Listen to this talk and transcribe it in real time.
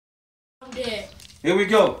I'm dead. Here we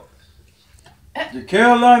go. The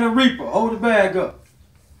Carolina Reaper. Hold the bag up.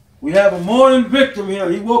 We have a morning victim here.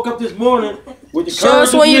 He woke up this morning with the Show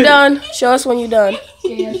us when you're done. Show us when you're done.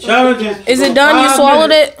 Challenges. Is it done? You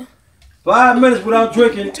swallowed it? 5 minutes without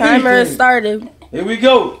drinking. Timer anything. started. Here we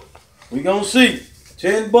go. We gonna see.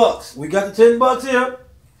 $10. We got the $10 here.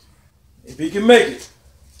 If he can make it.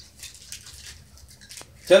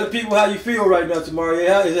 Tell the people how you feel right now,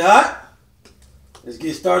 Tamaria. Is it hot?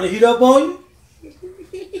 It's starting to heat up on you?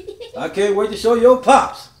 I can't wait to show your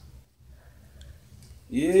pops.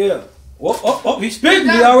 Yeah. Oh, he's spitting.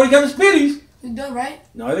 He already got the spitties. You done, right?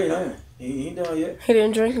 No, it ain't done. He ain't done yet. He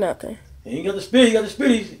didn't drink nothing. He ain't got the spit. He got the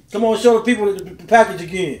spitties. Come on, show the people the package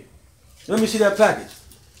again. Let me see that package.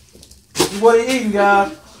 This is what he eating,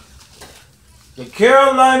 guys. The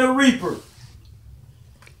Carolina Reaper.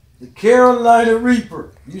 The Carolina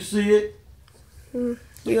Reaper. You see it? The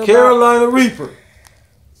Carolina Reaper.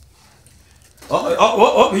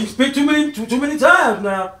 He spit too many times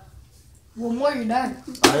now. One more, you're done.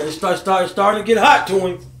 It's starting to get hot to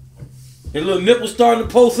him. His little nipples starting to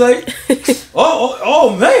pulsate.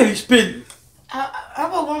 oh man, he's spitting. How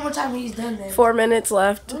about one more time when he's done then? 4 minutes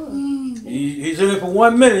left. He's in it for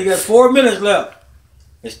 1 minute. He got 4 minutes left.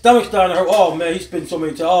 His stomach's starting to hurt. Oh man, he's spitting so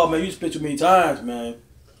many times. Oh man, you spit too many times, man.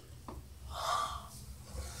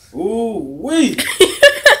 Ooh wee.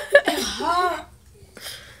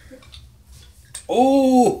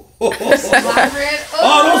 Ooh. Oh,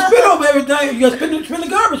 don't spit over everything. You gotta spin the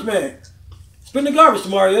garbage, man. Spin the garbage,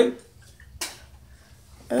 Tamaria.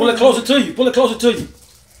 Pull it closer to you. Pull it closer to you.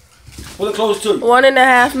 Pull it closer to you.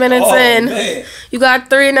 1.5 minutes in. Man. You got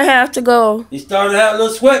 3.5 to go. He started to have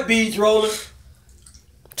little sweat beads rolling.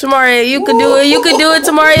 Tamaria, you could do it. You could do it,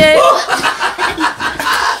 Tamaria.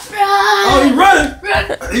 Oh, he running.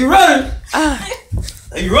 He running.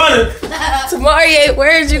 He running. Tamaria,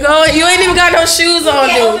 where'd you go? You ain't even got no shoes on,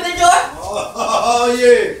 dude. Open the door. Oh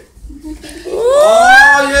yeah.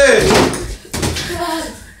 Oh yeah.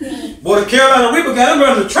 Boy, the Carolina Reaper got him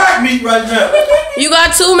running the track meet right now. You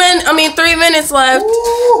got 3 minutes left.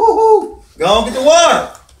 Ooh. Go on, get the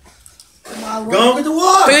water. Go on, get the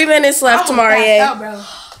water. 3 minutes left, Tamaria.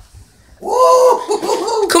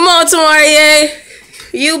 Ooh. Come on, Tamaria.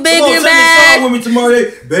 You big and bad. Sing a song with me,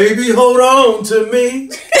 Tamaria. Baby, hold on to me.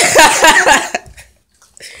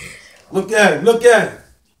 Look at him. Look at him.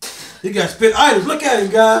 He got spit items. Look at him,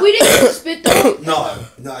 guys. We didn't spit though. No,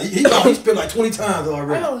 he spit like 20 times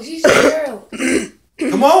already. I know, he's girl.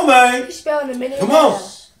 Come on, man. He spelled in a minute. Come on.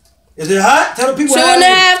 Is it hot? Tell the people.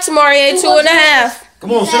 2.5, Tamaria. 2.5.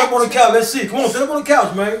 Come on, sit up on the couch. Let's see. Come on, sit up on the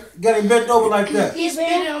couch, man. Got him bent over like that. He's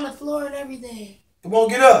spitting on the floor and everything. Come on,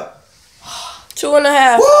 get up.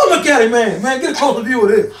 2.5. Woo, look at him, man. Man, get a closer view of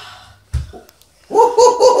this. Woo,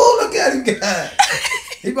 look at him, guy.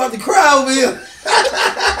 He about to cry over here.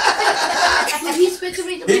 He spit to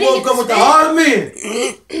me. He woke up with the heart of men.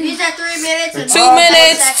 He's at 3 minutes. And 2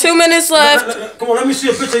 minutes. 2 minutes left. Come on, let me see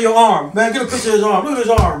a picture of your arm. Man, get a picture of his arm. Look at his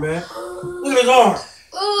arm, man. Look at his arm.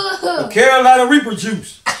 The Carolina Reaper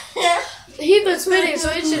juice. He's been spitting, so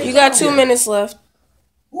it should. You got 2 minutes left.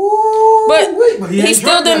 Ooh, but he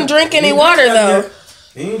still didn't drink any water, though.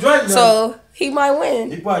 He ain't drank nothing. So he might win.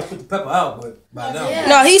 He probably put the pepper out, but by now. Yeah.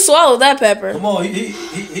 No, he swallowed that pepper. Come on, he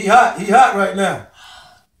hot. He hot right now.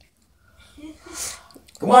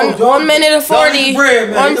 Come on, 1 minute and 40.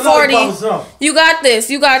 Bread, 140. You got this.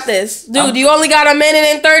 You got this. Dude, you only got 1 minute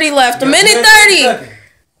and 30 left. 1 minute 30.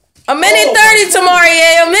 1 minute 30,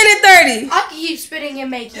 Tamaria. 1 minute 30. I can keep spitting and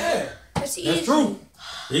making. Yeah. That's easy. That's true.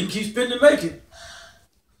 He can keep spitting and making.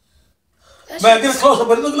 Man, get a close up,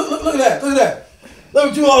 but look at that. Look at that.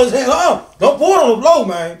 Look at you all his hands. Don't pour it on the floor,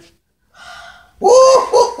 man.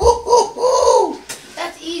 Woo!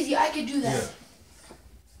 That's easy. I could do that. Yeah.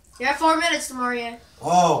 You're at 4 minutes, Tamaria.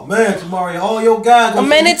 Oh man, Tamaria, all your guys. 1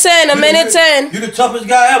 minute 10. 1 minute 10. You the toughest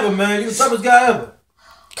guy ever, man. You the toughest guy ever.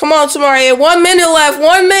 Come on, Tamaria. 1 minute left.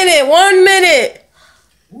 1 minute. 1 minute.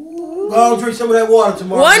 Ooh, go on, drink some of that water,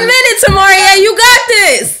 Tamaria. 1 minute, Tamaria. You got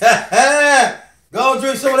this. Go and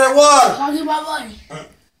drink some of that water. I'll give my money.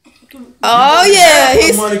 Oh yeah,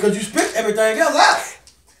 he's money because you spit everything else out.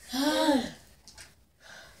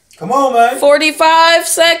 Come on, man. 45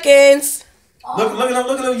 seconds. Look at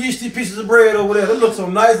those yeasty pieces of bread over there. They look so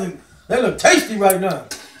nice and they look tasty right now.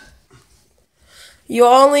 You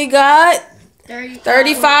only got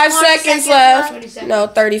 35 seconds left. No,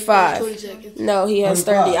 35. No, he has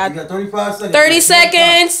 30. You got 35 seconds. 30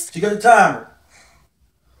 seconds. She got the timer.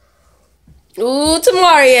 Ooh,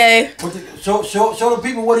 Tamaria. Show the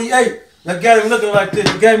people what he ate. That got him looking like this.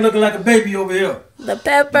 That got him looking like a baby over here. The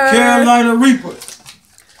pepper. The Carolina Reaper.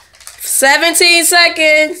 17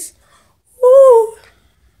 seconds. Woo.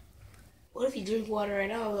 What if you drink water right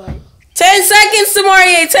now? Like 10 seconds,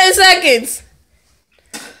 Tamarie. 10 seconds.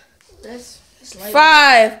 that's like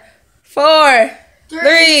 5, 4,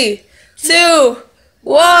 3, 2,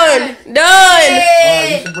 1. Done. Alright,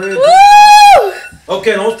 get some bread. Woo!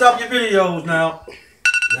 Okay, don't stop your videos now.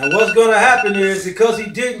 Now what's gonna happen is because he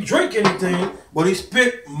didn't drink anything, but he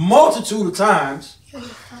spit multitude of times,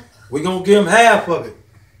 we're gonna give him half of it.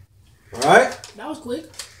 Alright? that was quick.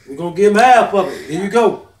 We're gonna give him half of it. Here you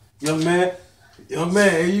go, young man. Young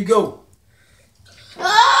man, here you go.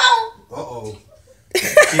 Oh! Uh-oh.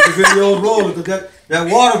 Keep the videos rolling because that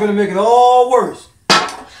water gonna make it all worse.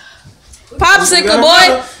 Popsicle,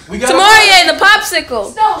 boy. Tamarie, the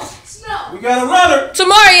popsicle. Snow. We got a runner.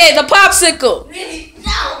 Tamarie, the popsicle.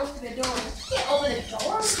 No. Open the door. Can't open the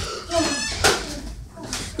door.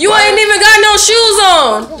 You ain't even got no shoes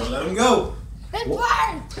on. Don't let him go. It's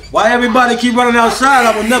burn. Why everybody keep running outside,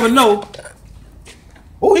 I will never know.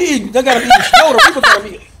 Who he eating? They got him eating snow. The people got him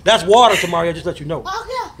eating. That's water, Tamarie, just let you know. Oh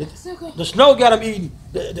yeah. It's okay. The snow got him eating.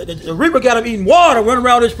 The Reaper got him eating water, running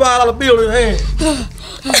around this $5 bill in his hand.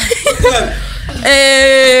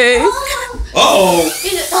 Hey. Uh-oh.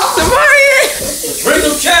 Tamarie. The Drink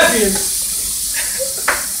of Champions.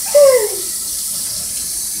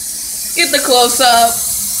 Get the close up.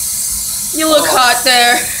 You look hot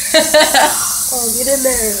there. Oh, get in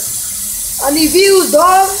there. I need views,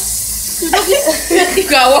 dog. You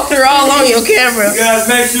got water all on your camera. You guys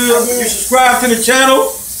make sure you subscribe to the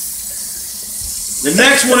channel. The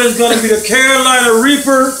next one is going to be the Carolina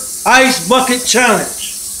Reaper Ice Bucket Challenge.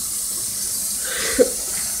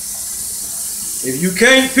 If you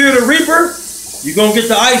can't feel the Reaper, you're going to get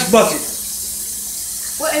the ice bucket.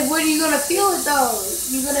 What are you gonna feel it though?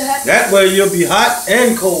 You gonna have That way you'll be hot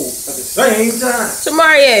and cold at the same time.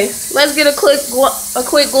 Tamarie, let's get a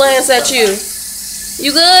quick glance at you.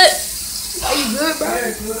 You good? Are you good, bro?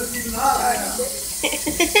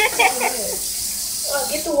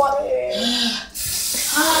 Get the water.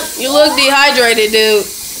 You look dehydrated, dude.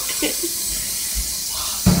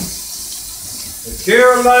 The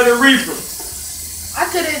Carolina Reaper. I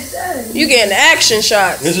could have done. You getting action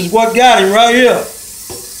shots. This is what got him right here.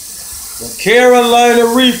 The Carolina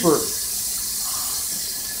Reaper.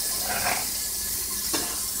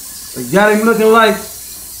 They got him looking like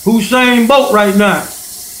Usain Bolt right now.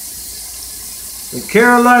 The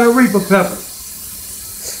Carolina Reaper pepper.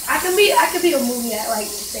 I could be a movie at like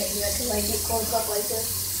this thing. I could like get close up like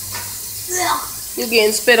this. You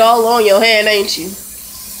getting spit all on your hand, ain't you?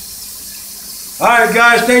 Alright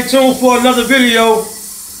guys, stay tuned for another video.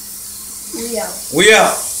 Yeah. We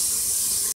out.